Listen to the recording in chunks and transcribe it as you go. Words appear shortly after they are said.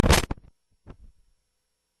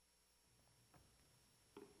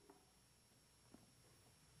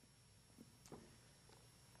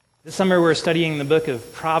This summer we're studying the book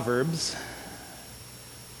of Proverbs.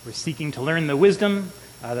 We're seeking to learn the wisdom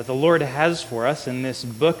that the Lord has for us in this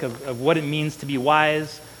book of what it means to be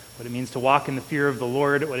wise, what it means to walk in the fear of the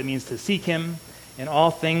Lord, what it means to seek Him in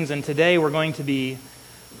all things. And today we're going to be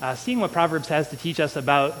seeing what Proverbs has to teach us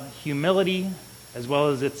about humility as well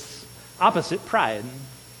as its opposite, pride.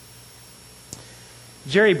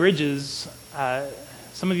 Jerry Bridges,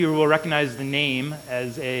 some of you will recognize the name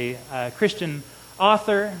as a Christian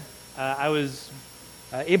author. I was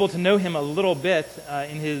able to know him a little bit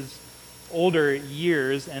in his older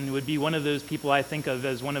years and would be one of those people I think of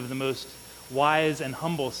as one of the most wise and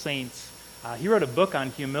humble saints. He wrote a book on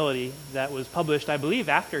humility that was published, I believe,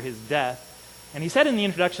 after his death. And he said in the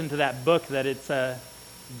introduction to that book that it's a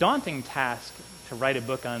daunting task to write a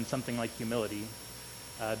book on something like humility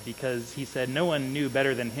because he said no one knew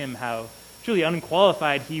better than him how truly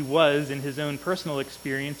unqualified he was in his own personal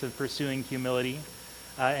experience of pursuing humility.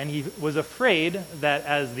 And he was afraid that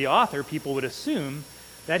as the author, people would assume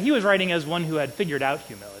that he was writing as one who had figured out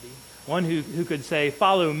humility, one who could say,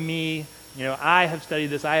 follow me, I have studied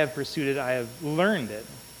this, I have pursued it, I have learned it.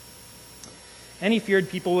 And he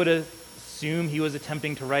feared people would assume he was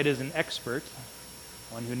attempting to write as an expert,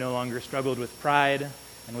 one who no longer struggled with pride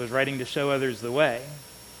and was writing to show others the way.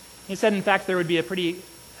 He said, in fact, there would be a pretty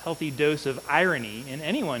healthy dose of irony in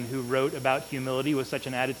anyone who wrote about humility with such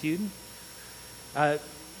an attitude.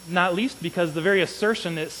 Not least because the very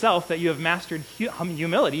assertion itself that you have mastered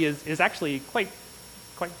humility is actually quite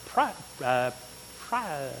proudful.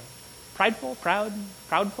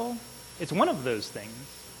 It's one of those things.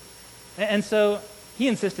 And so he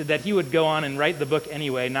insisted that he would go on and write the book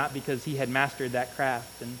anyway, not because he had mastered that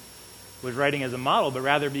craft and was writing as a model, but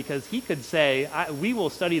rather because he could say, we will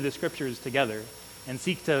study the scriptures together and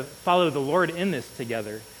seek to follow the Lord in this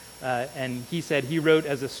together. And he said he wrote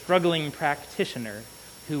as a struggling practitioner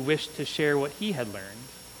who wished to share what he had learned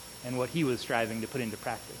and what he was striving to put into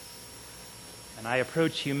practice. And I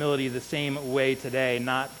approach humility the same way today,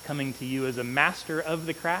 not coming to you as a master of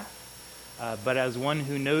the craft, but as one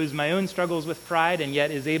who knows my own struggles with pride and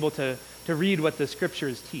yet is able to read what the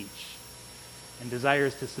scriptures teach and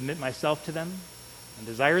desires to submit myself to them and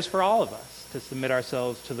desires for all of us to submit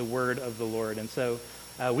ourselves to the word of the Lord. And so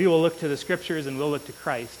we will look to the scriptures and we'll look to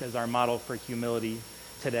Christ as our model for humility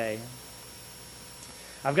today.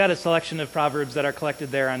 I've got a selection of Proverbs that are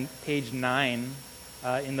collected there on page 9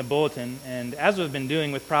 in the bulletin. And as we've been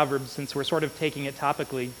doing with Proverbs, since we're sort of taking it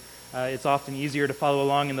topically, it's often easier to follow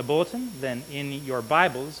along in the bulletin than in your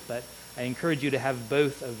Bibles, but I encourage you to have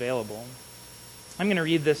both available. I'm going to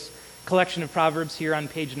read this collection of Proverbs here on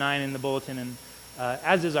page 9 in the bulletin. And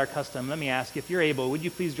as is our custom, let me ask, if you're able, would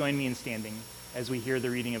you please join me in standing as we hear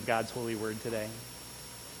the reading of God's holy word today?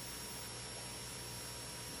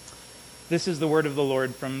 This is the word of the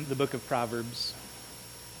Lord from the book of Proverbs.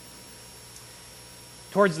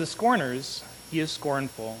 Towards the scorners he is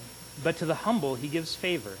scornful, but to the humble he gives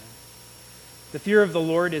favor. The fear of the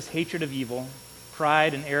Lord is hatred of evil.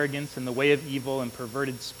 Pride and arrogance and the way of evil and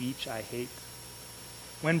perverted speech I hate.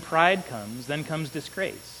 When pride comes, then comes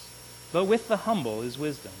disgrace, but with the humble is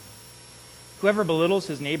wisdom. Whoever belittles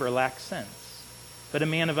his neighbor lacks sense, but a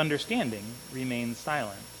man of understanding remains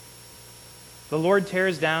silent. The Lord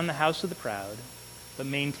tears down the house of the proud, but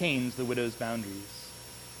maintains the widow's boundaries.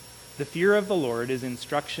 The fear of the Lord is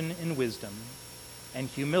instruction in wisdom, and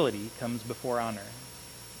humility comes before honor.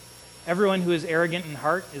 Everyone who is arrogant in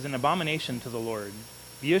heart is an abomination to the Lord.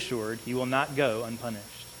 Be assured he will not go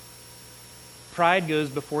unpunished. Pride goes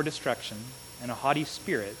before destruction, and a haughty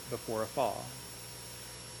spirit before a fall.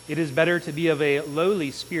 It is better to be of a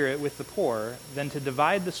lowly spirit with the poor than to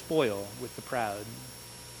divide the spoil with the proud.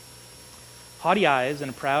 Haughty eyes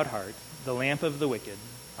and a proud heart, the lamp of the wicked,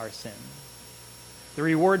 are sin. The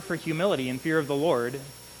reward for humility and fear of the Lord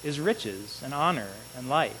is riches and honor and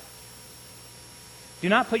life. Do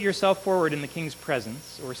not put yourself forward in the king's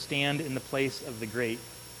presence or stand in the place of the great,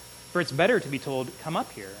 for it's better to be told, come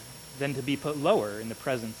up here, than to be put lower in the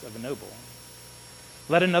presence of a noble.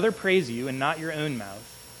 Let another praise you and not your own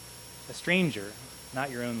mouth, a stranger,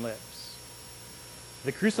 not your own lips.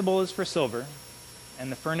 The crucible is for silver,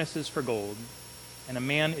 and the furnace is for gold, and a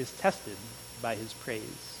man is tested by his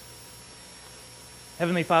praise.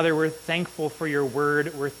 Heavenly Father, we're thankful for your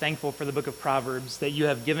word. We're thankful for the book of Proverbs that you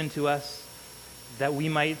have given to us, that we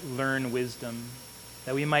might learn wisdom,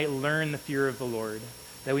 that we might learn the fear of the Lord,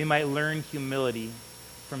 that we might learn humility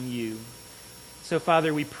from you. So,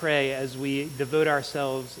 Father, we pray as we devote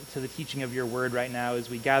ourselves to the teaching of your word right now, as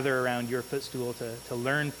we gather around your footstool to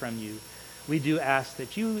learn from you, we do ask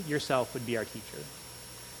that you yourself would be our teacher.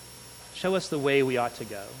 Show us the way we ought to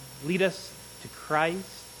go. Lead us to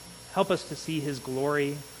Christ Help us to see his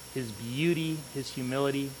glory, his beauty, his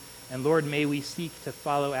humility, and Lord, may we seek to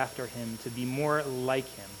follow after him, to be more like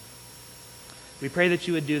him. We pray that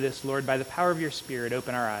you would do this, Lord, by the power of your Spirit,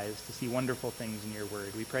 open our eyes to see wonderful things in your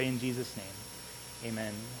word. We pray in Jesus' name.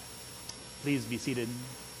 Amen. Please be seated.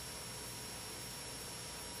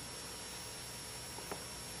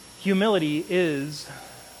 Humility is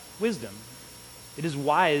wisdom. It is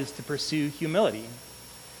wise to pursue humility.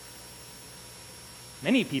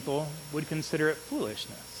 Many people would consider it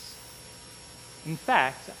foolishness. In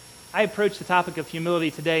fact, I approach the topic of humility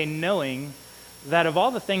today knowing that of all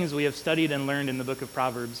the things we have studied and learned in the book of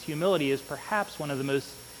Proverbs, humility is perhaps one of the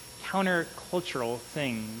most countercultural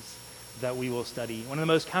things that we will study. One of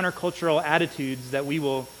the most countercultural attitudes that we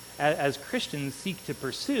will, as Christians, seek to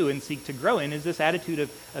pursue and seek to grow in is this attitude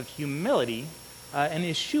of humility and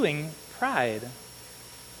eschewing pride.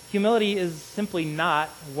 Humility is simply not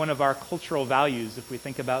one of our cultural values if we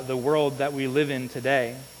think about the world that we live in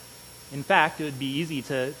today. In fact, it would be easy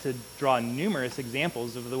to draw numerous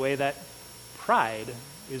examples of the way that pride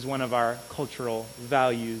is one of our cultural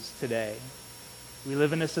values today. We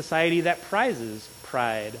live in a society that prizes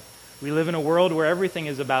pride. We live in a world where everything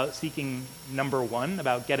is about seeking number one,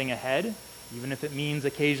 about getting ahead, even if it means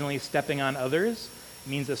occasionally stepping on others. It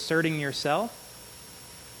means asserting yourself.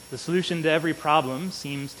 The solution to every problem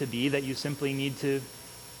seems to be that you simply need to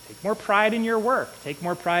take more pride in your work, take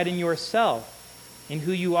more pride in yourself, in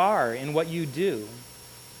who you are, in what you do.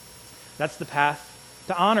 That's the path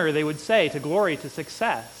to honor, they would say, to glory, to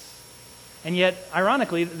success. And yet,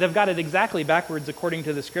 ironically, they've got it exactly backwards according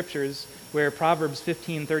to the scriptures, where Proverbs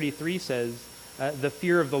 15:33 says, the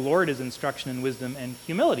fear of the Lord is instruction and wisdom, and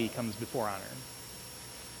humility comes before honor.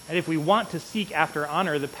 And if we want to seek after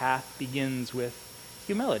honor, the path begins with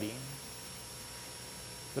humility.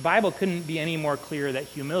 The Bible couldn't be any more clear that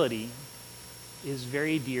humility is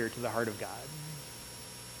very dear to the heart of God.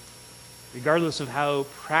 Regardless of how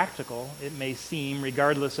practical it may seem,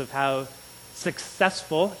 regardless of how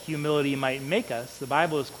successful humility might make us, the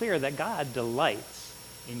Bible is clear that God delights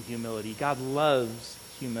in humility. God loves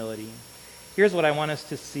humility. Here's what I want us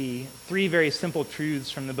to see. 3 very simple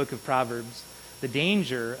truths from the book of Proverbs: the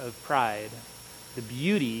danger of pride, the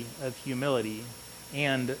beauty of humility,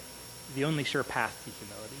 and the only sure path to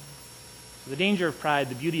humility. So the danger of pride,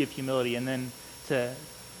 the beauty of humility, and then to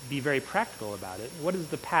be very practical about it. What is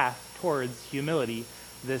the path towards humility,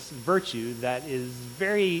 this virtue that is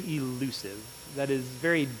very elusive, that is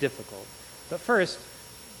very difficult? But first,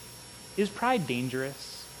 is pride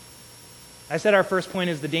dangerous? I said our first point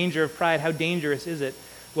is the danger of pride. How dangerous is it?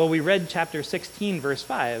 Well, we read chapter 16, verse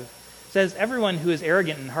 5. It says, everyone who is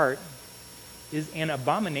arrogant in heart is an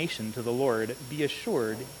abomination to the Lord. Be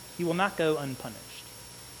assured he will not go unpunished.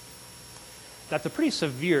 That's a pretty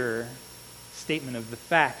severe statement of the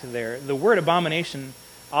fact there. The word abomination,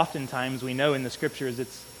 oftentimes we know in the scriptures,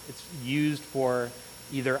 it's used for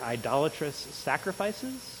either idolatrous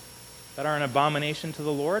sacrifices that are an abomination to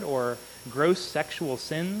the Lord, or gross sexual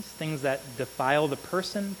sins, things that defile the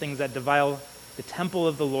person, things that defile the temple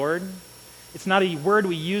of the Lord. It's not a word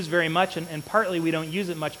we use very much, and partly we don't use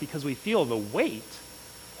it much because we feel the weight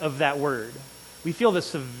of that word. We feel the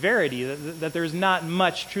severity, that there's not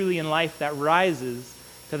much truly in life that rises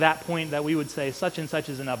to that point that we would say such and such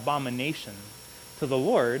is an abomination to the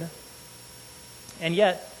Lord. And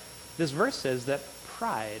yet, this verse says that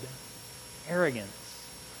pride, arrogance,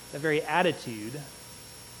 the very attitude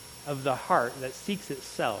of the heart that seeks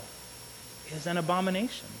itself is an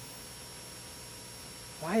abomination.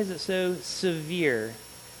 Why is it so severe?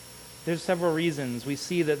 There's several reasons. We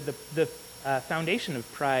see that the foundation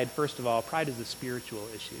of pride, first of all, pride is a spiritual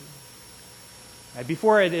issue. Right?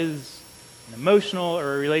 Before it is an emotional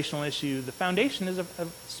or a relational issue, the foundation is a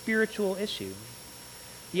spiritual issue.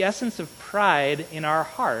 The essence of pride in our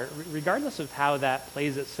heart, regardless of how that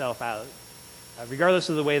plays itself out, regardless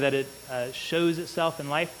of the way that it shows itself in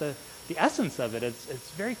life, the essence of it,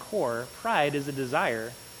 its very core, pride is a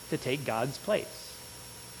desire to take God's place.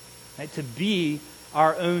 Right? To be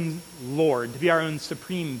our own Lord, to be our own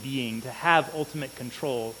supreme being, to have ultimate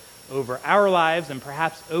control over our lives and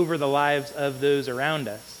perhaps over the lives of those around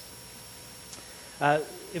us.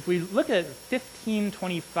 If we look at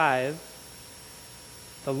 15:25,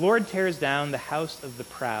 the Lord tears down the house of the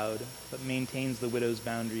proud, but maintains the widow's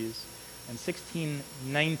boundaries. And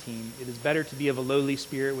 16:19, it is better to be of a lowly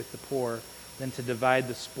spirit with the poor than to divide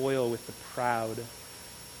the spoil with the proud.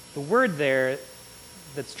 The word there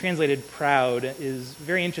that's translated proud is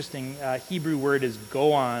very interesting. Hebrew word is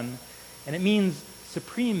goan, and it means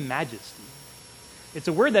supreme majesty. It's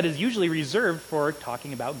a word that is usually reserved for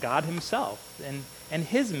talking about God himself and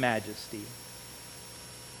his majesty.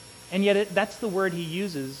 And yet that's the word he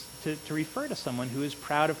uses to refer to someone who is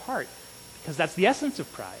proud of heart, because that's the essence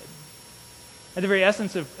of pride. And the very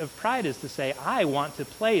essence of pride is to say, I want to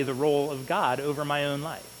play the role of God over my own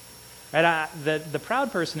life. Right? The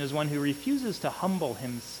proud person is one who refuses to humble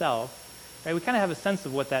himself. Right? We kind of have a sense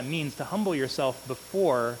of what that means, to humble yourself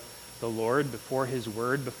before the Lord, before his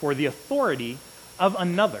word, before the authority of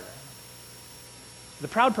another. The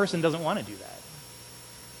proud person doesn't want to do that.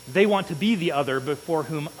 They want to be the other before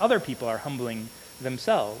whom other people are humbling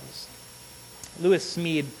themselves. Lewis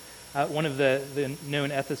Smead, one of the known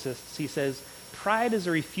ethicists, he says, pride is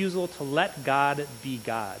a refusal to let God be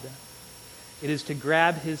God. It is to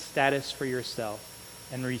grab his status for yourself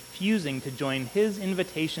and refusing to join his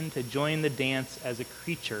invitation to join the dance as a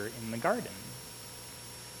creature in the garden.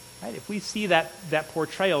 Right? If we see that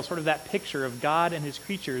portrayal, sort of that picture of God and his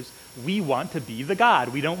creatures, we want to be the God.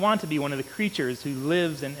 We don't want to be one of the creatures who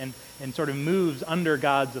lives and sort of moves under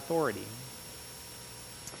God's authority.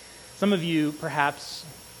 Some of you, perhaps,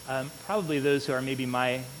 probably those who are maybe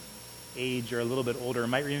my age or a little bit older,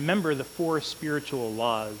 might remember the 4 spiritual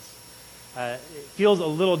laws. It feels a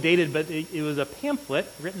little dated, but it was a pamphlet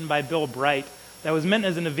written by Bill Bright that was meant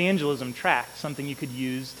as an evangelism tract, something you could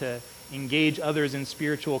use to engage others in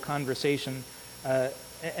spiritual conversation.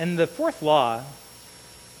 And the 4th law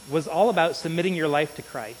was all about submitting your life to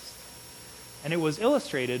Christ. And it was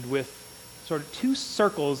illustrated with sort of 2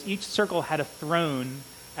 circles. Each circle had a throne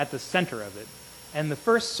at the center of it. And the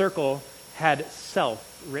first circle had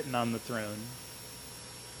self written on the throne.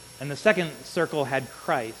 And the second circle had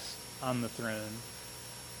Christ on the throne.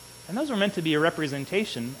 And those were meant to be a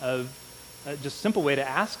representation of just a simple way to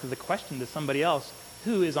ask the question to somebody else,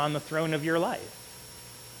 who is on the throne of your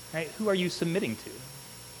life? Right? Who are you submitting to?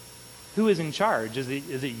 Who is in charge? Is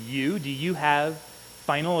it you? Do you have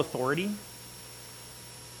final authority?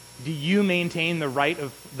 Do you maintain the right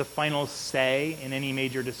of the final say in any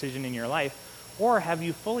major decision in your life? Or have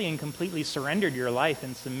you fully and completely surrendered your life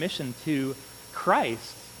in submission to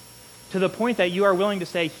Christ to the point that you are willing to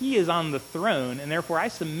say, he is on the throne, and therefore I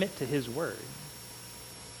submit to his word?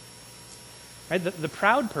 Right? The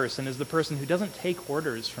proud person is the person who doesn't take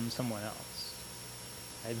orders from someone else.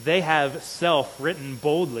 Right? They have self written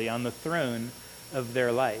boldly on the throne of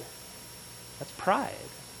their life. That's pride.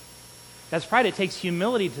 That's pride. It takes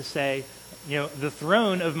humility to say, the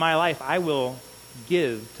throne of my life I will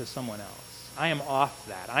give to someone else. I am off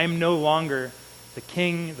that. I am no longer the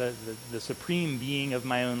king, the supreme being of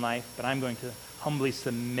my own life, but I'm going to humbly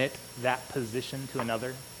submit that position to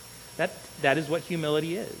another. That is what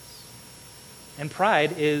humility is. And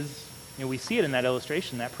pride is, we see it in that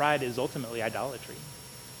illustration, that pride is ultimately idolatry.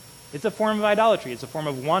 It's a form of idolatry. It's a form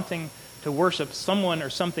of wanting to worship someone or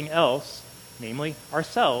something else, namely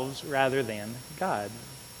ourselves, rather than God.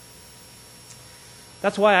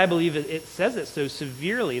 That's why I believe it says it so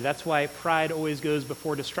severely. That's why pride always goes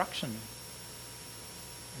before destruction.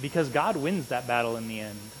 Because God wins that battle in the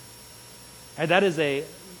end. And that is a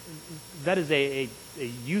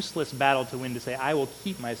useless battle to win, to say, I will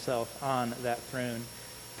keep myself on that throne.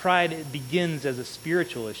 Pride begins as a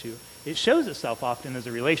spiritual issue. It shows itself often as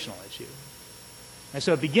a relational issue. And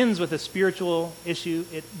so it begins with a spiritual issue.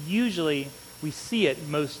 We see it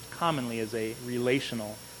most commonly as a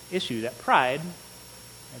relational issue. That pride,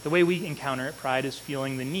 the way we encounter it, pride is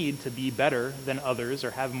feeling the need to be better than others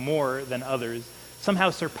or have more than others, somehow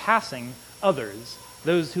surpassing others,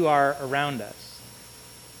 those who are around us.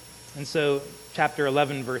 And so chapter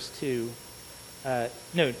 11, verse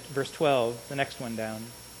 12, the next one down.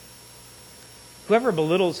 Whoever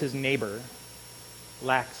belittles his neighbor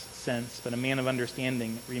lacks sense, but a man of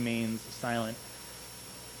understanding remains silent.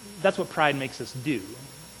 That's what pride makes us do,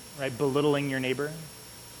 right? Belittling your neighbor.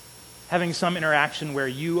 Having some interaction where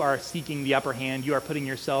you are seeking the upper hand, you are putting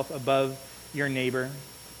yourself above your neighbor.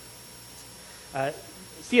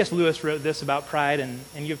 C.S. Lewis wrote this about pride, and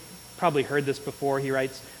you've probably heard this before. He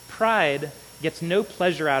writes, pride gets no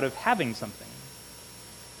pleasure out of having something,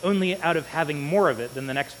 only out of having more of it than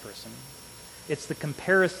the next person. It's the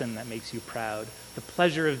comparison that makes you proud, the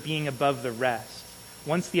pleasure of being above the rest.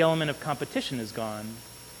 Once the element of competition is gone,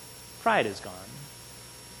 pride is gone.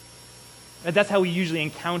 And that's how we usually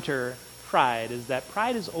encounter pride, is that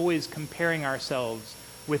pride is always comparing ourselves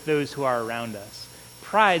with those who are around us.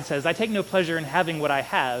 Pride says, I take no pleasure in having what I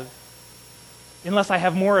have unless I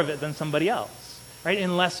have more of it than somebody else, right?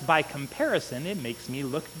 Unless by comparison it makes me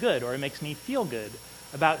look good or it makes me feel good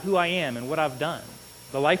about who I am and what I've done,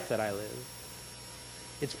 the life that I live.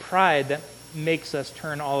 It's pride that makes us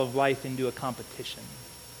turn all of life into a competition.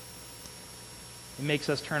 It makes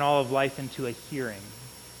us turn all of life into a hearing.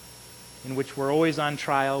 in which we're always on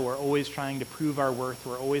trial, we're always trying to prove our worth,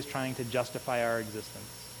 we're always trying to justify our existence.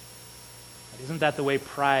 Isn't that the way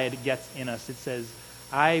pride gets in us? It says,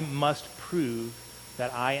 I must prove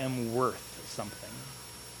that I am worth something,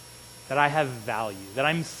 that I have value, that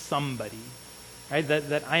I'm somebody, right?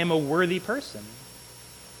 That I am a worthy person.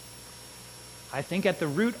 I think at the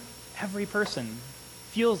root, every person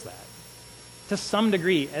feels that. To some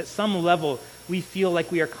degree, at some level, we feel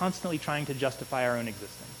like we are constantly trying to justify our own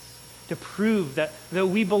existence, to prove that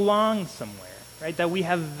we belong somewhere, right? That we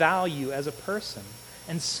have value as a person.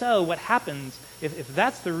 And so what happens, if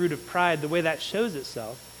that's the root of pride, the way that shows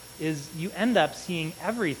itself is you end up seeing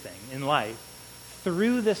everything in life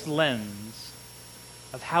through this lens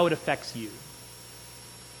of how it affects you.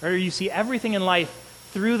 Or you see everything in life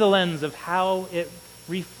through the lens of how it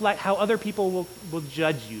reflects, how other people will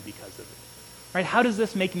judge you because of it. Right? How does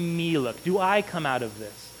this make me look? Do I come out of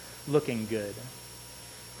this looking good?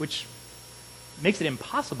 Which makes it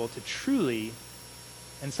impossible to truly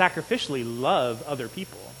and sacrificially love other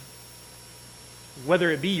people.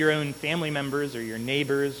 Whether it be your own family members or your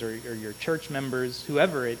neighbors or your church members,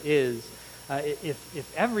 whoever it is,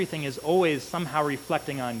 if everything is always somehow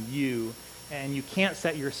reflecting on you and you can't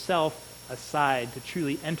set yourself aside to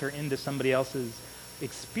truly enter into somebody else's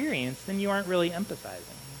experience, then you aren't really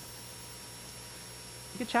empathizing.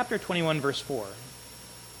 Look at chapter 21, verse 4. It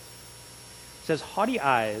says, haughty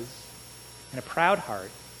eyes and a proud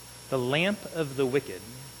heart, the lamp of the wicked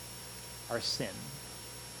are sin.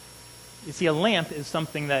 You see, a lamp is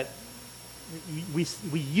something that we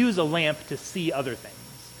use a lamp to see other things.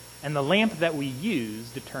 And the lamp that we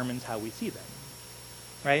use determines how we see them.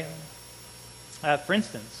 Right? For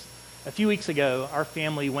instance, a few weeks ago, our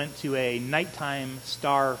family went to a nighttime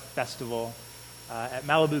star festival at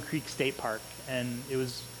Malibu Creek State Park. And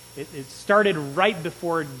it started right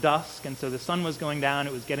before dusk, and so the sun was going down,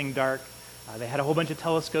 it was getting dark. They had a whole bunch of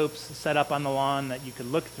telescopes set up on the lawn that you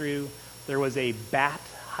could look through. There was a bat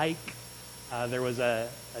hike. There was a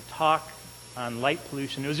talk on light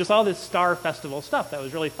pollution. It was just all this star festival stuff that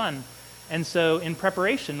was really fun. And so in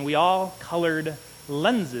preparation, we all colored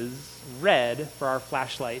lenses red for our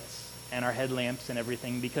flashlights and our headlamps and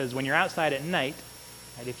everything, because when you're outside at night,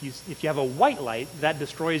 right, if you have a white light, that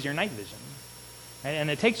destroys your night vision. Right? And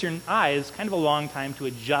it takes your eyes kind of a long time to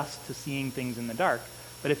adjust to seeing things in the dark.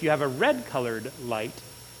 But if you have a red-colored light,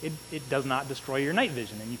 it does not destroy your night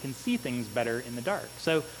vision, and you can see things better in the dark.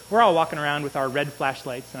 So we're all walking around with our red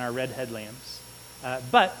flashlights and our red headlamps.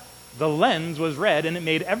 But the lens was red, and it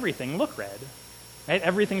made everything look red. Right?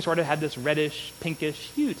 Everything sort of had this reddish,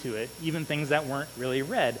 pinkish hue to it, even things that weren't really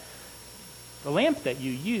red. The lamp that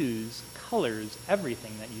you use colors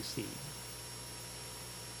everything that you see.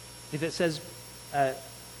 If it says,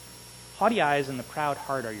 haughty eyes and the proud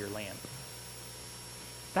heart are your lamp,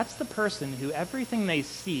 that's the person who everything they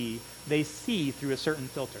see through a certain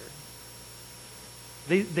filter.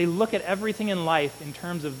 They look at everything in life in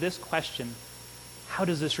terms of this question: how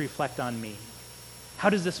does this reflect on me? How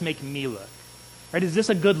does this make me look? Right? Is this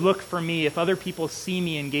a good look for me if other people see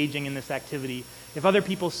me engaging in this activity? If other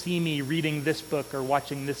people see me reading this book or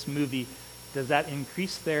watching this movie, does that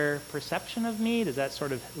increase their perception of me? Does that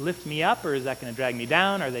sort of lift me up, or is that going to drag me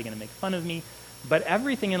down? Are they going to make fun of me? But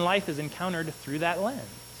everything in life is encountered through that lens.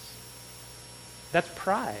 That's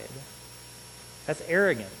pride. That's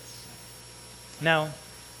arrogance. Now,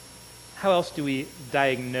 how else do we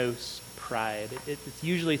diagnose pride? It's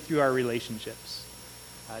usually through our relationships.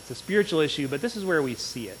 It's a spiritual issue, but this is where we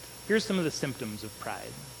see it. Here's some of the symptoms of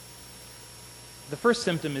pride. The first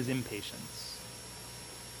symptom is impatience.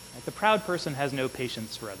 Right? The proud person has no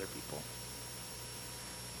patience for other people.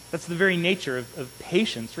 That's the very nature of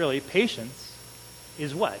patience, really. Patience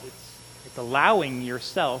is what? It's allowing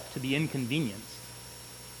yourself to be inconvenienced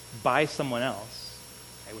by someone else,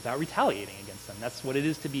 right, without retaliating against them. That's what it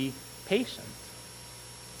is to be patient.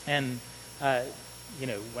 And,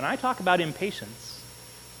 when I talk about impatience,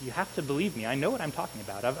 you have to believe me. I know what I'm talking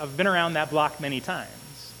about. I've been around that block many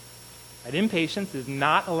times. Right? Impatience is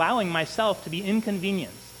not allowing myself to be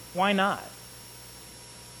inconvenienced. Why not?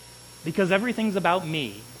 Because everything's about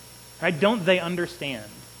me. Right? Don't they understand?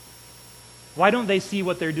 Why don't they see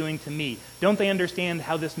what they're doing to me? Don't they understand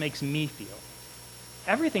how this makes me feel?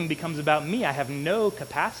 Everything becomes about me. I have no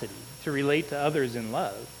capacity to relate to others in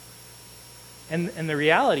love. And the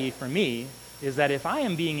reality for me is that if I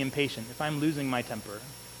am being impatient, if I'm losing my temper,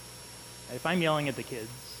 if I'm yelling at the kids,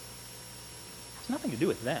 it's nothing to do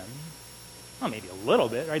with them. Well, maybe a little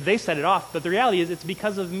bit, right? They set it off, but the reality is it's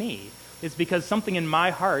because of me. It's because something in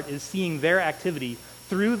my heart is seeing their activity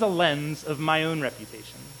through the lens of my own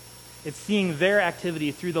reputation. It's seeing their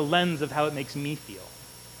activity through the lens of how it makes me feel.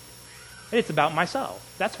 It's about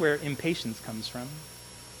myself. That's where impatience comes from.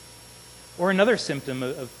 Or another symptom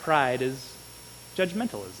of pride is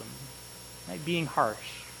judgmentalism, right? Being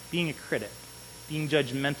harsh, being a critic, being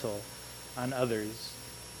judgmental on others.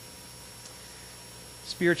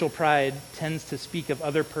 Spiritual pride tends to speak of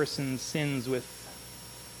other person's sins with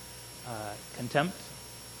contempt,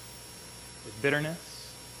 with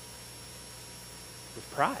bitterness, with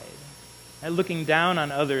pride, and looking down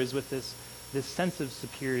on others with this sense of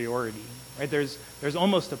superiority. Right? There's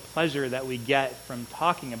almost a pleasure that we get from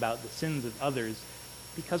talking about the sins of others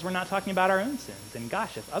because we're not talking about our own sins. And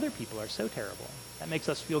gosh, if other people are so terrible, that makes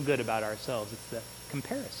us feel good about ourselves. It's the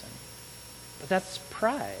comparison. But that's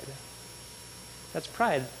pride. That's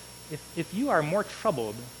pride. If you are more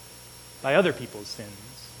troubled by other people's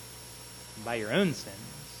sins than by your own sins,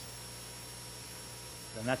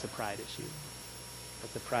 then that's a pride issue.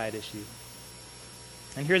 That's a pride issue.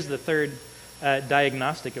 And here's the third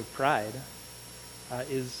diagnostic of pride,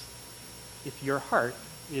 is if your heart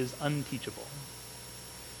is unteachable.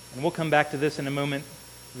 And we'll come back to this in a moment,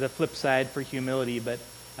 the flip side for humility, but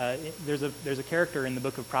there's a character in the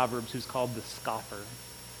book of Proverbs who's called the scoffer.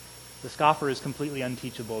 The scoffer is completely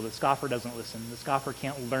unteachable. The scoffer doesn't listen. The scoffer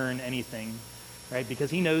can't learn anything, right? Because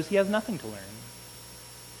he knows he has nothing to learn.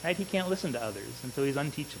 Right? He can't listen to others, and so he's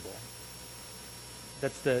unteachable.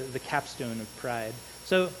 That's the capstone of pride.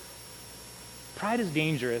 So pride is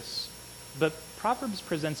dangerous, but Proverbs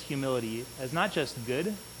presents humility as not just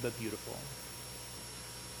good, but beautiful.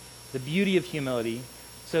 The beauty of humility.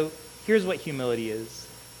 So here's what humility is.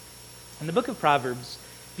 In the book of Proverbs,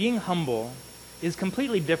 being humble is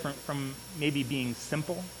completely different from maybe being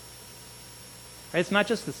simple. Right? It's not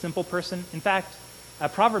just the simple person. In fact,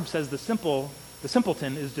 Proverbs says the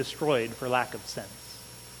simpleton is destroyed for lack of sense.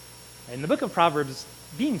 In the book of Proverbs,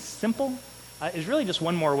 being simple is really just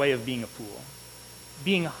one more way of being a fool.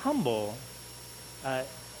 Being humble,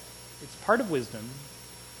 it's part of wisdom.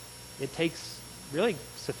 It takes really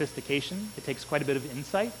sophistication. It takes quite a bit of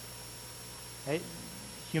insight. Right?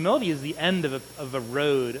 Humility is the end of a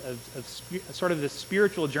road of sort of this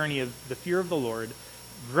spiritual journey of the fear of the Lord,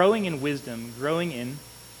 growing in wisdom, growing in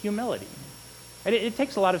humility. Right? It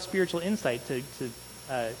takes a lot of spiritual insight to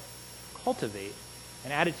cultivate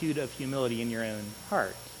an attitude of humility in your own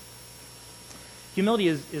heart. Humility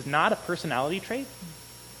is not a personality trait.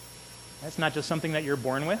 That's not just something that you're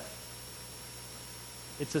born with.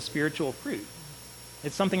 It's a spiritual fruit.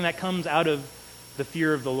 It's something that comes out of the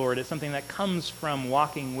fear of the Lord. It's something that comes from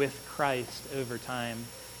walking with Christ over time.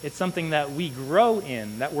 It's something that we grow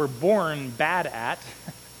in, that we're born bad at,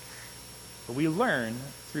 but we learn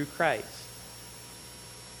through Christ.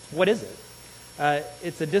 What is it?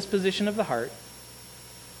 It's a disposition of the heart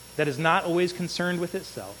that is not always concerned with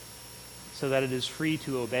itself, so that it is free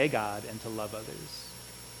to obey God and to love others.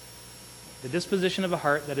 The disposition of a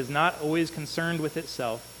heart that is not always concerned with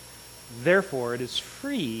itself, therefore it is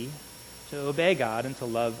free to obey God and to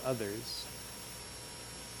love others.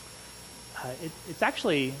 It's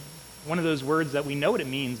actually one of those words that we know what it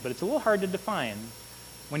means, but it's a little hard to define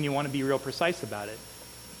when you want to be real precise about it.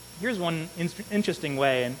 Here's one interesting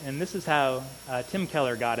way, and this is how Tim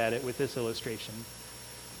Keller got at it with this illustration.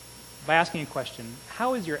 By asking a question,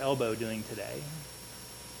 how is your elbow doing today?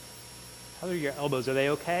 How are your elbows? Are they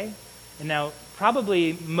okay? And now,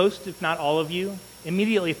 probably most, if not all of you,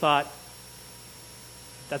 immediately thought,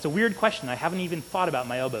 that's a weird question. I haven't even thought about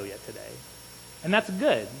my elbow yet today. And that's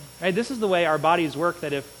good. Right? This is the way our bodies work,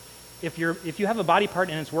 that if you have a body part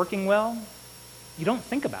and it's working well, you don't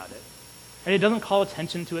think about it. Right? It doesn't call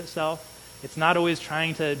attention to itself. It's not always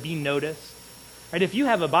trying to be noticed. Right? If you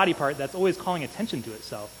have a body part that's always calling attention to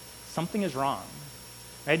itself, something is wrong.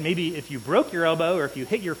 Right? Maybe if you broke your elbow or if you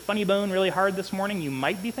hit your funny bone really hard this morning, you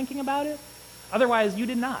might be thinking about it. Otherwise, you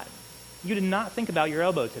did not. You did not think about your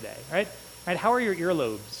elbow today. Right? Right? How are your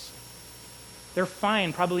earlobes? They're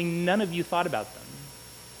fine. Probably none of you thought about them.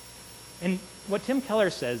 And what Tim Keller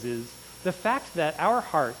says is the fact that our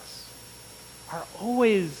hearts are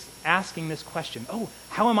always asking this question, oh,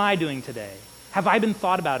 how am I doing today? Have I been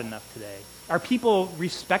thought about enough today? Are people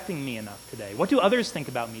respecting me enough today? What do others think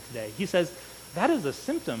about me today? He says that is a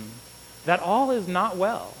symptom that all is not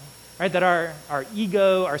well. Right? That our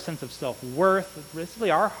ego, our sense of self-worth,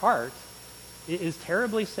 basically our heart is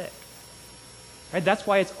terribly sick. Right? That's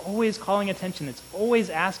why it's always calling attention. It's always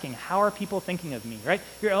asking, how are people thinking of me? Right?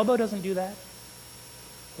 Your elbow doesn't do that.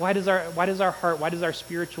 Why does our heart, why does our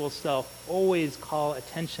spiritual self always call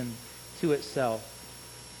attention to itself?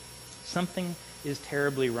 Something is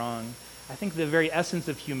terribly wrong. I think the very essence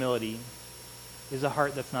of humility is a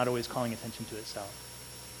heart that's not always calling attention to itself.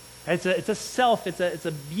 It's a self, it's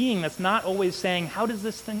a being that's not always saying, how does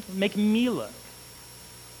this thing make me look?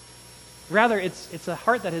 Rather, it's a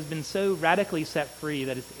heart that has been so radically set free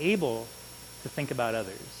that it's able to think about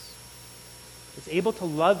others. It's able to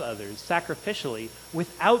love others sacrificially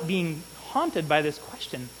without being haunted by this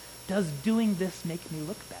question, does doing this make me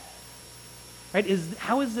look bad? Right?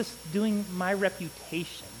 How is this doing my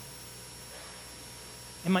reputation?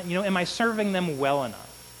 Am I serving them well enough?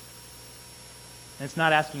 And it's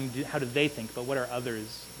not asking how do they think, but what are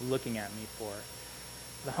others looking at me for?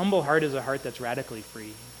 The humble heart is a heart that's radically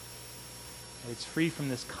free. It's free from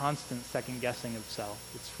this constant second guessing of self.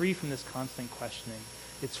 It's free from this constant questioning.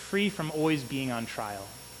 It's free from always being on trial,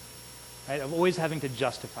 right? Of always having to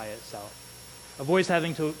justify itself, of always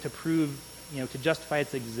having to prove, to justify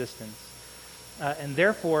its existence. And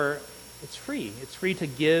therefore, it's free. It's free to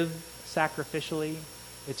give sacrificially.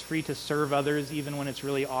 It's free to serve others even when it's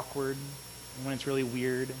really awkward, and when it's really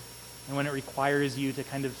weird, and when it requires you to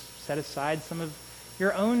kind of set aside some of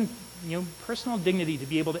your own personal dignity to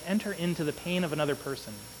be able to enter into the pain of another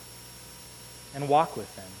person and walk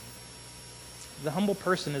with them. The humble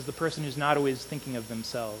person is the person who's not always thinking of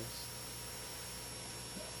themselves.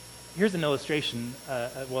 Here's an illustration,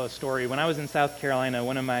 a story. When I was in South Carolina,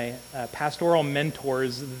 one of my pastoral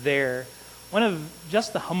mentors there, one of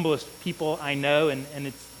just the humblest people I know, and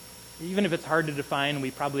it's even if it's hard to define, we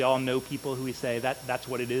probably all know people who we say, that's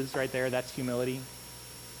what it is right there, that's humility.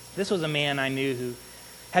 This was a man I knew who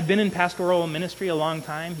had been in pastoral ministry a long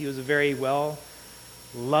time. He was a very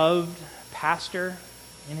well-loved pastor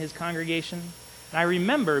in his congregation. And I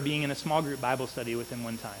remember being in a small group Bible study with him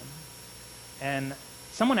one time. And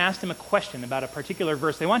someone asked him a question about a particular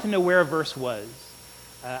verse. They wanted to know where a verse was.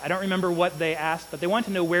 I don't remember what they asked, but they wanted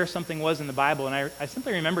to know where something was in the Bible. And I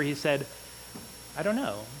simply remember he said, I don't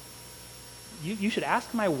know. You should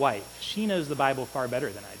ask my wife. She knows the Bible far better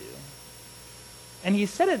than I do. And he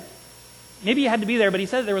said it, maybe you had to be there, but he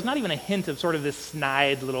said there was not even a hint of sort of this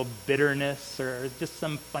snide little bitterness or just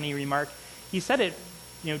some funny remark. He said it,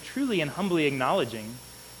 truly and humbly acknowledging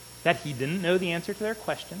that he didn't know the answer to their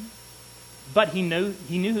question, but he knew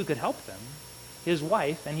who could help them, his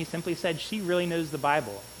wife, and he simply said, she really knows the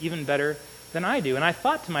Bible even better than I do. And I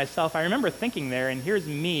thought to myself, I remember thinking there, and here's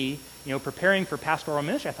me, preparing for pastoral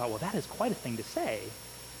ministry. I thought, well, that is quite a thing to say.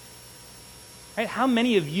 Right? How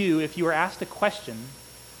many of you, if you were asked a question,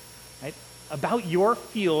 right, about your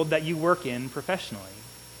field that you work in professionally,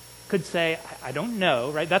 could say, I don't know,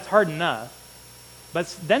 right? That's hard enough.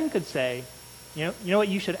 But then could say, you know what,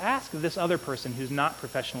 you should ask this other person who's not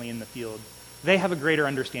professionally in the field. They have a greater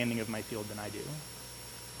understanding of my field than I do.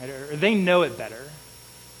 Right? Or they know it better.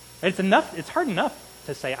 Right? It's hard enough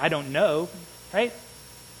to say, I don't know, right?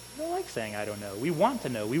 We don't like saying I don't know. We want to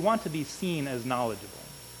know. We want to be seen as knowledgeable.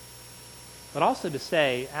 But also to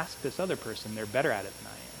say, ask this other person, they're better at it than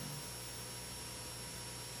I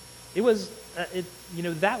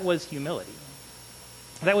am. That was humility.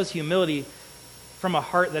 That was humility from a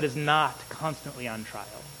heart that is not constantly on trial.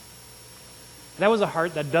 That was a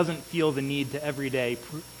heart that doesn't feel the need to every day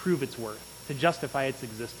prove its worth, to justify its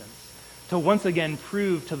existence, to once again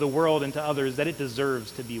prove to the world and to others that it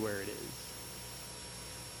deserves to be where it is.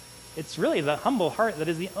 It's really the humble heart that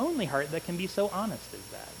is the only heart that can be so honest as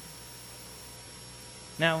that.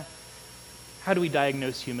 Now, how do we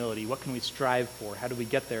diagnose humility? What can we strive for? How do we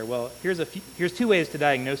get there? Well, here's two ways to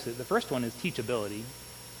diagnose it. The first one is teachability.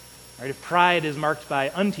 Right? If pride is marked by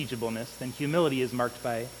unteachableness, then humility is marked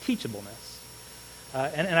by teachableness.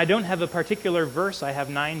 And I don't have a particular verse. I have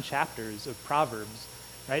 9 chapters of Proverbs.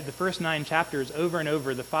 Right? The first 9 chapters, over and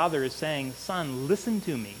over, the father is saying, son, listen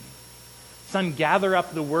to me. Son, gather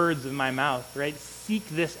up the words of my mouth. Right? Seek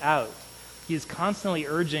this out. He is constantly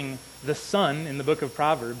urging the son in the book of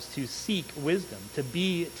Proverbs to seek wisdom, to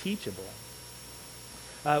be teachable.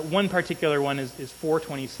 One particular one is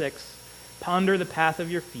 4:26. Ponder the path of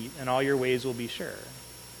your feet, and all your ways will be sure.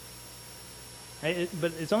 Right?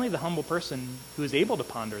 But it's only the humble person who is able to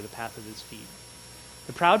ponder the path of his feet.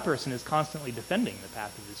 The proud person is constantly defending the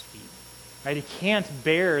path of his feet. Right? He can't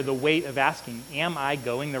bear the weight of asking, am I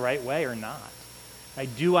going the right way or not? Right?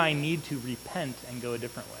 Do I need to repent and go a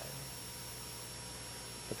different way?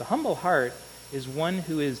 But the humble heart is one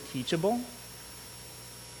who is teachable,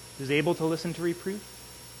 who's able to listen to reproof.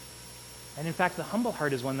 And in fact, the humble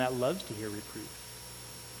heart is one that loves to hear reproof.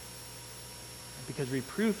 Because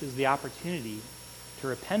reproof is the opportunity to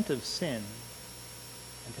repent of sin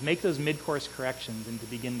and to make those mid-course corrections and to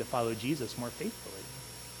begin to follow Jesus more faithfully.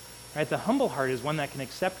 Right? The humble heart is one that can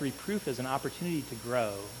accept reproof as an opportunity to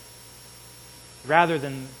grow rather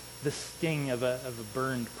than the sting of a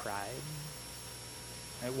burned pride.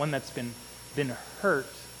 Right? One that's been hurt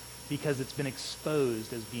because it's been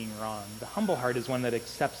exposed as being wrong. The humble heart is one that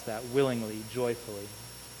accepts that willingly, joyfully.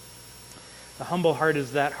 The humble heart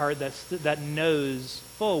is that heart that knows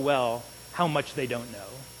full well how much they don't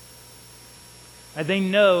know. They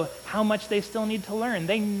know how much they still need to learn.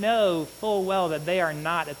 They know full well that they are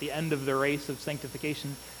not at the end of the race of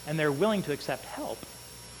sanctification, and they're willing to accept help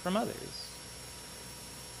from others.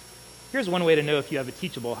 Here's one way to know if you have a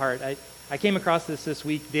teachable heart. I came across this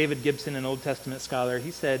week. David Gibson, an Old Testament scholar,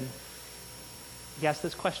 he asked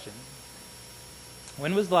this question.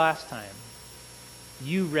 When was the last time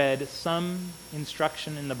you read some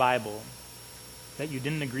instruction in the Bible that you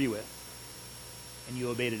didn't agree with and you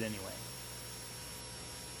obeyed it anyway?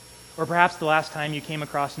 Or perhaps the last time you came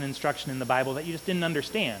across an instruction in the Bible that you just didn't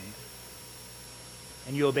understand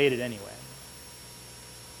and you obeyed it anyway.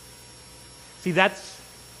 See,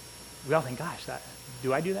 we all think, gosh,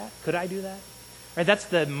 do I do that? Could I do that? Right? That's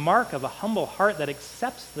the mark of a humble heart that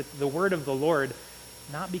accepts the word of the Lord,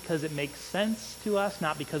 not because it makes sense to us,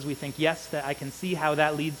 not because we think, yes, that I can see how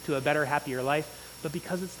that leads to a better, happier life, but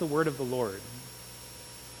because it's the word of the Lord.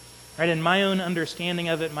 Right? And my own understanding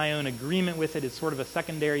of it, my own agreement with it is sort of a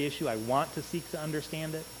secondary issue. I want to seek to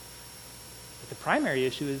understand it. But the primary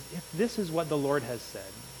issue is, if this is what the Lord has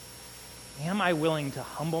said, am I willing to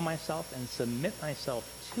humble myself and submit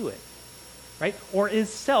myself to it? Right? Or is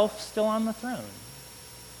self still on the throne?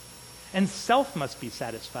 And self must be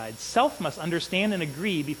satisfied. Self must understand and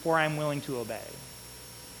agree before I'm willing to obey.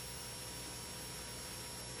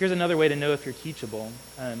 Here's another way to know if you're teachable.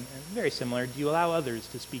 Very similar. Do you allow others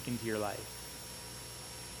to speak into your life?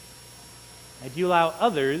 Do you allow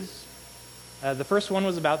others? The first one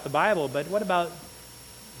was about the Bible, but what about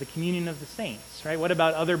the communion of the saints? Right? What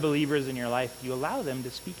about other believers in your life? Do you allow them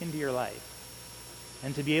to speak into your life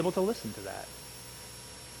and to be able to listen to that?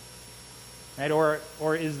 Right? Or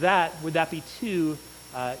would that be too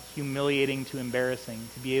humiliating, too embarrassing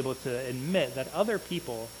to be able to admit that other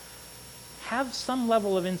people have some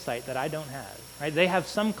level of insight that I don't have? Right? They have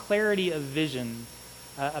some clarity of vision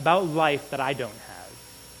about life that I don't have.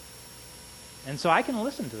 And so I can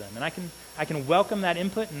listen to them, and I can welcome that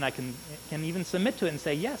input, and I can even submit to it and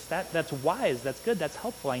say, yes, that's wise, that's good, that's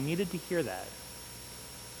helpful. I needed to hear that.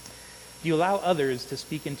 Do you allow others to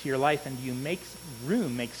speak into your life, and do you make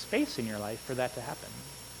room, make space in your life for that to happen?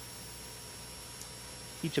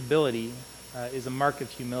 Teachability is a mark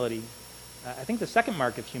of humility. I think the second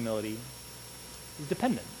mark of humility is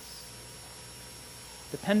dependence.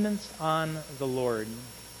 Dependence on the Lord.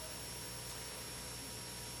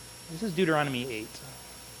 This is Deuteronomy 8.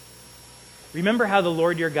 Remember how the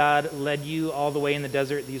Lord your God led you all the way in the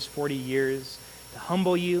desert these 40 years to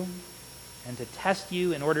humble you and to test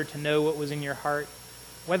you in order to know what was in your heart,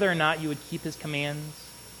 whether or not you would keep his commands.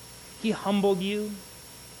 He humbled you,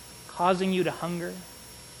 causing you to hunger,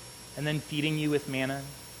 and then feeding you with manna,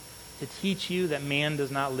 to teach you that man does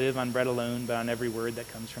not live on bread alone, but on every word that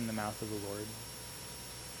comes from the mouth of the Lord.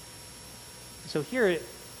 So here,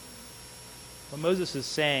 what Moses is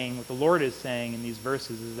saying, what the Lord is saying in these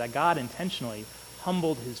verses, is that God intentionally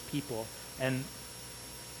humbled his people. And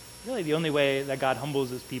really the only way that God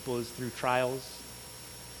humbles his people is through trials,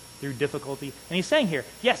 through difficulty. And he's saying here,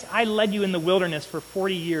 yes, I led you in the wilderness for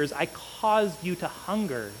 40 years. I caused you to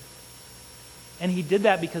hunger. And he did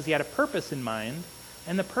that because he had a purpose in mind,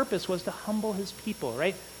 and the purpose was to humble his people,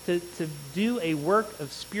 right? To do a work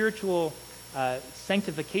of spiritual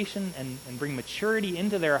sanctification and bring maturity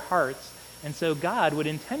into their hearts. And so God would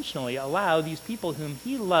intentionally allow these people whom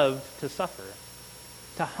he loved to suffer,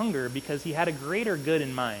 to hunger, because he had a greater good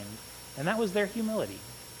in mind. And that was their humility.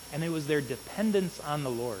 And it was their dependence on the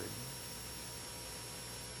Lord.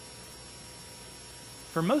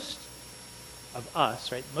 For most of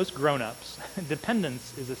us, right, most grown-ups,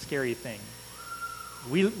 dependence is a scary thing.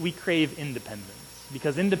 We crave independence.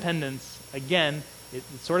 Because independence, again,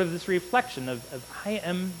 it's sort of this reflection of I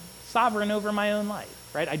am sovereign over my own life.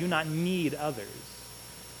 Right? I do not need others.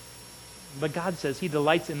 But God says he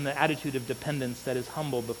delights in the attitude of dependence that is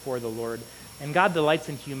humble before the Lord. And God delights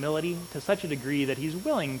in humility to such a degree that he's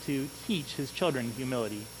willing to teach his children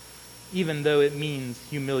humility, even though it means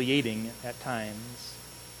humiliating at times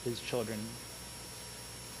his children.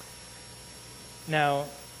 Now,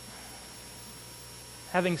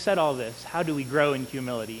 having said all this, how do we grow in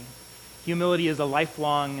humility? Humility is a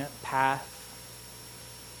lifelong path.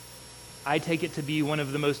 I take it to be one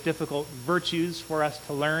of the most difficult virtues for us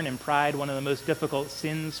to learn, and pride one of the most difficult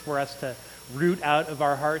sins for us to root out of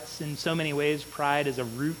our hearts. In so many ways, pride is a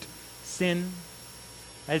root sin.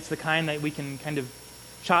 It's the kind that we can kind of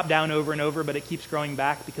chop down over and over, but it keeps growing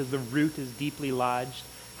back because the root is deeply lodged.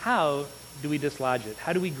 How do we dislodge it?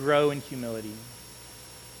 How do we grow in humility?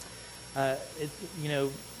 it, you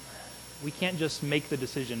know, we can't just make the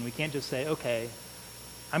decision. We can't just say, okay,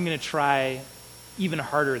 I'm going to try even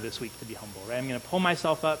harder this week to be humble, right? I'm going to pull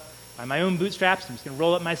myself up by my own bootstraps. I'm just going to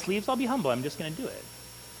roll up my sleeves. I'll be humble. I'm just going to do it,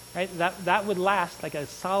 right? That would last like a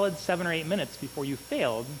solid 7 or 8 minutes before you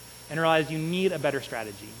failed and realized you need a better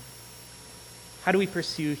strategy. How do we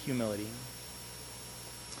pursue humility?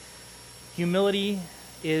 Humility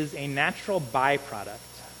is a natural byproduct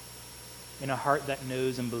in a heart that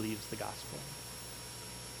knows and believes the gospel.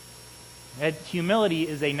 And humility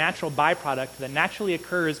is a natural byproduct that naturally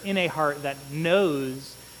occurs in a heart that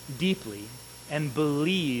knows deeply and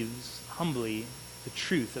believes humbly the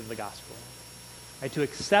truth of the gospel. Right? To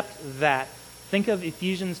accept that, think of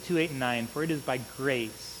Ephesians 2:8-9, for it is by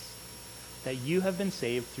grace that you have been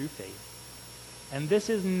saved through faith. And this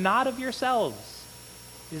is not of yourselves.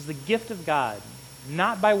 It is the gift of God,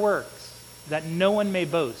 not by works, that no one may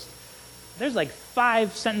boast. There's like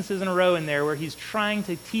 5 sentences in a row in there where he's trying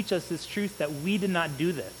to teach us this truth that we did not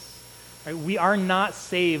do this. Right? We are not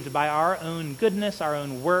saved by our own goodness, our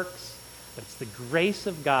own works, but it's the grace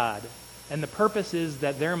of God. And the purpose is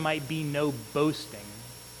that there might be no boasting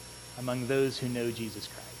among those who know Jesus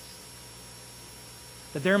Christ.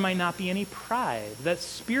 That there might not be any pride, that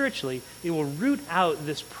spiritually it will root out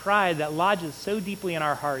this pride that lodges so deeply in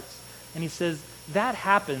our hearts. And he says that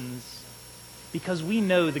happens because we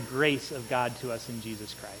know the grace of God to us in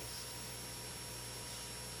Jesus Christ.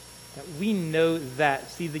 That we know that,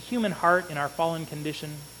 see, the human heart in our fallen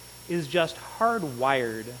condition is just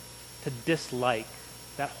hardwired to dislike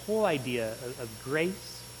that whole idea of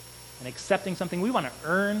grace and accepting something we want to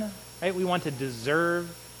earn, right? We want to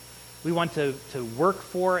deserve. We want to work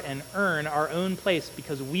for and earn our own place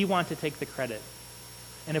because we want to take the credit.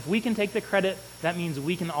 And if we can take the credit, that means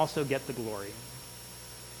we can also get the glory.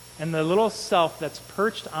 And the little self that's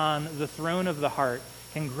perched on the throne of the heart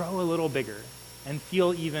can grow a little bigger and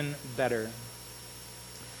feel even better.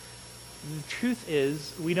 The truth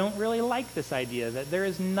is, we don't really like this idea that there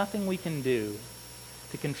is nothing we can do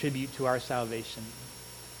to contribute to our salvation.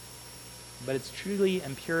 But it's truly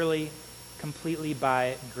and purely, completely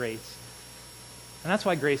by grace. And that's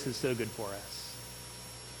why grace is so good for us.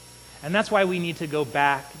 And that's why we need to go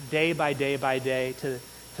back day by day by day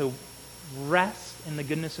to rest in the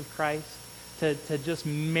goodness of Christ, to just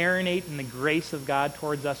marinate in the grace of God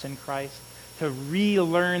towards us in Christ, to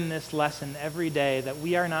relearn this lesson every day that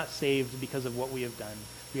we are not saved because of what we have done.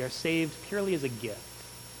 We are saved purely as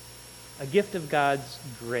a gift of God's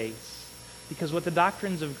grace. Because what the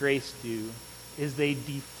doctrines of grace do is they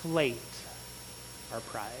deflate our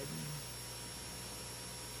pride.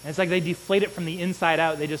 And it's like they deflate it from the inside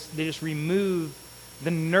out. They just remove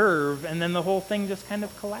the nerve, and then the whole thing just kind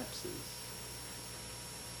of collapses.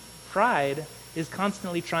 Pride is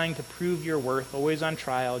constantly trying to prove your worth, always on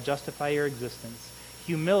trial, justify your existence.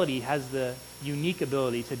 Humility has the unique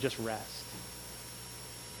ability to just rest.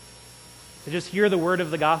 To just hear the word of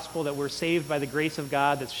the gospel that we're saved by the grace of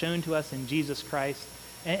God that's shown to us in Jesus Christ,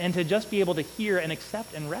 and to just be able to hear and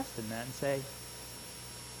accept and rest in that and say,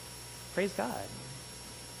 praise God.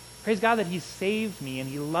 Praise God that he saved me and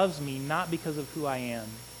he loves me not because of who I am.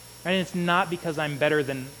 And it's not because I'm better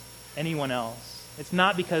than anyone else. It's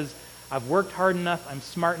not because I've worked hard enough, I'm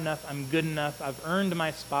smart enough, I'm good enough, I've earned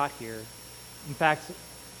my spot here. In fact,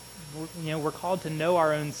 we're called to know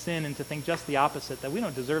our own sin and to think just the opposite, that we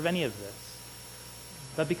don't deserve any of this.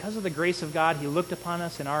 But because of the grace of God, he looked upon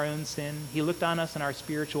us in our own sin. He looked on us in our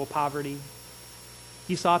spiritual poverty.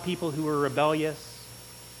 He saw people who were rebellious,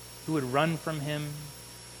 who would run from him,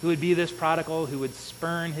 who would be this prodigal, who would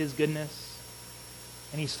spurn his goodness.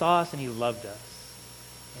 And he saw us and he loved us.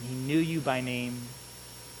 And he knew you by name.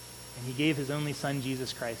 And he gave his only son,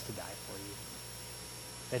 Jesus Christ, to die for you.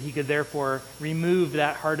 That he could therefore remove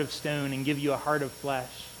that heart of stone and give you a heart of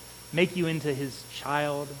flesh, make you into his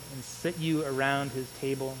child, and sit you around his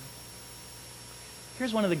table.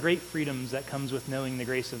 Here's one of the great freedoms that comes with knowing the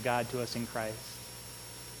grace of God to us in Christ.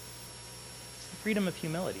 It's the freedom of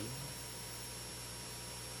humility.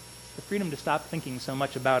 It's the freedom to stop thinking so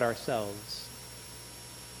much about ourselves.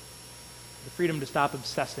 The freedom to stop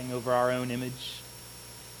obsessing over our own image,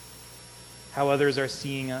 how others are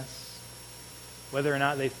seeing us, whether or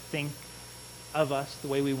not they think of us the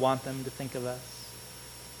way we want them to think of us.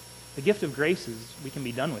 The gift of grace is we can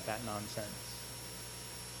be done with that nonsense.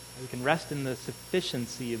 We can rest in the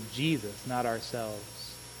sufficiency of Jesus, not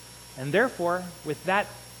ourselves. And therefore, with that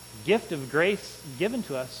gift of grace given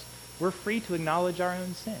to us, we're free to acknowledge our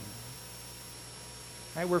own sin.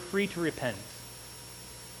 Right? We're free to repent.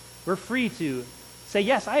 We're free to say,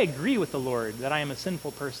 yes, I agree with the Lord that I am a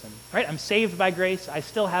sinful person. Right? I'm saved by grace. I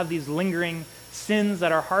still have these lingering sins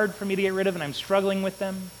that are hard for me to get rid of and I'm struggling with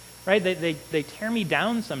them, right? They tear me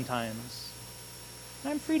down sometimes.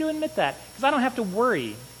 And I'm free to admit that because I don't have to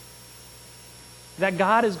worry that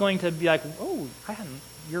God is going to be like, oh,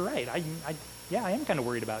 you're right. I am kind of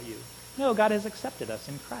worried about you. No, God has accepted us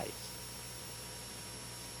in Christ.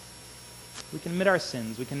 We can admit our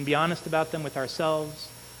sins. We can be honest about them with ourselves,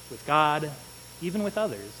 with God, even with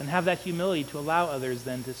others, and have that humility to allow others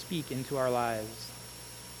then to speak into our lives.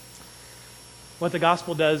 What the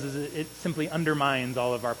gospel does is it simply undermines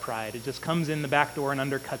all of our pride. It just comes in the back door and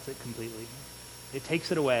undercuts it completely. It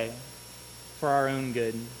takes it away for our own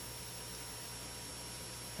good.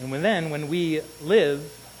 And when we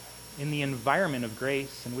live in the environment of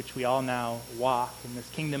grace in which we all now walk, in this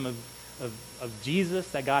kingdom of Jesus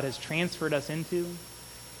that God has transferred us into,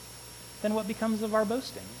 then what becomes of our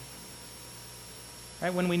boasting?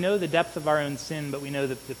 Right? When we know the depth of our own sin, but we know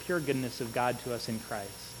the pure goodness of God to us in Christ,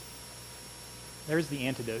 there's the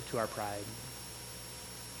antidote to our pride.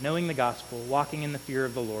 Knowing the gospel, walking in the fear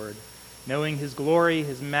of the Lord, knowing his glory,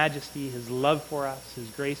 his majesty, his love for us, his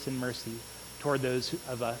grace and mercy toward those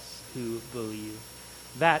of us who believe.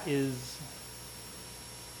 That's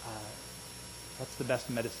the best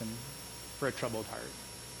medicine for a troubled heart,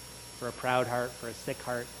 for a proud heart, for a sick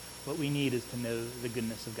heart. What we need is to know the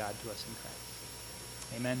goodness of God to us in Christ.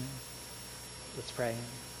 Amen. Let's pray.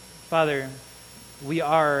 Father, we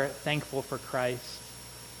are thankful for Christ.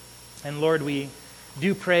 And Lord, we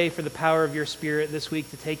do pray for the power of your Spirit this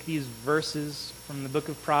week to take these verses from the book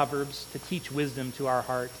of Proverbs to teach wisdom to our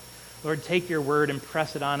heart. Lord, take your word and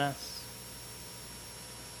press it on us,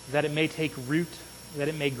 that it may take root, that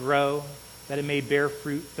it may grow, that it may bear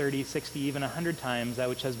fruit 30, 60, even 100 times that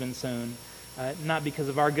which has been sown, not because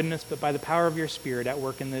of our goodness, but by the power of your Spirit at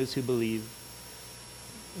work in those who believe.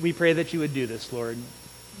 We pray that you would do this, Lord.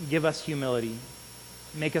 Give us humility.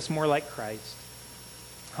 Make us more like Christ.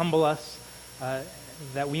 Humble us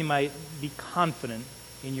that we might be confident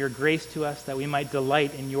in your grace to us, that we might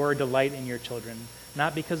delight in your children,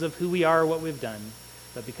 not because of who we are or what we've done,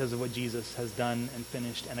 but because of what Jesus has done and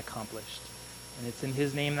finished and accomplished. And it's in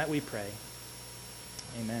his name that we pray.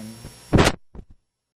 Amen.